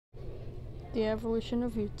The evolution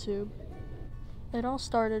of YouTube. It all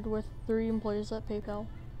started with 3 employees at PayPal: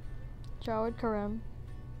 Jawed Karim,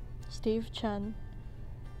 Steve Chen,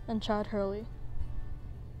 and Chad Hurley.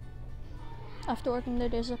 After working their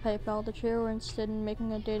days at PayPal, the trio were interested in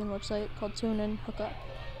making a dating website called TuneIn Hookup.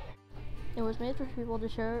 It was made for people to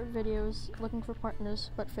share videos looking for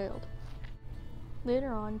partners, but failed.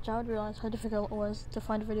 Later on, Jawed realized how difficult it was to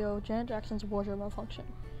find a video of Janet Jackson's wardrobe malfunction.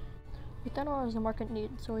 He thought it was a market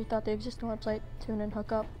need, so he thought the existing website, TuneIn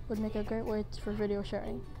Hookup, would make a great way for video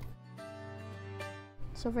sharing,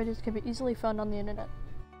 so videos could be easily found on the internet.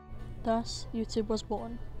 Thus, YouTube was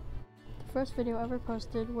born. The first video ever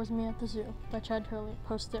posted was Me at the Zoo by Chad Hurley,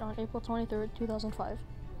 posted on April 23, 2005.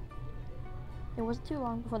 It wasn't too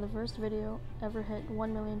long before the first video ever hit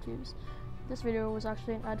 1 million views. This video was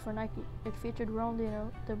actually an ad for Nike. It featured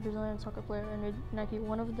Ronaldinho, the Brazilian soccer player, and made Nike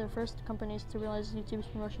one of the first companies to realize YouTube's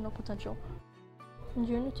promotional potential. In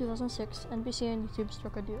June of 2006, NBC and YouTube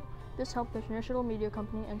struck a deal. This helped the traditional media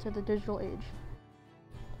company enter the digital age.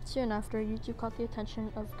 Soon after, YouTube caught the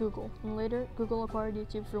attention of Google, and later, Google acquired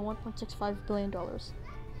YouTube for $1.65 billion.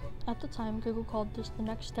 At the time, Google called this the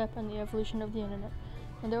next step in the evolution of the internet,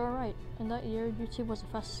 and they were right. In that year, YouTube was the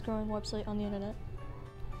fastest growing website on the internet.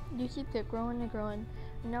 YouTube kept growing and growing,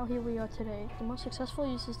 and now here we are today. The most successful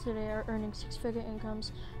users today are earning 6-figure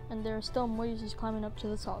incomes, and there are still more users climbing up to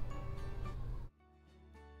the top.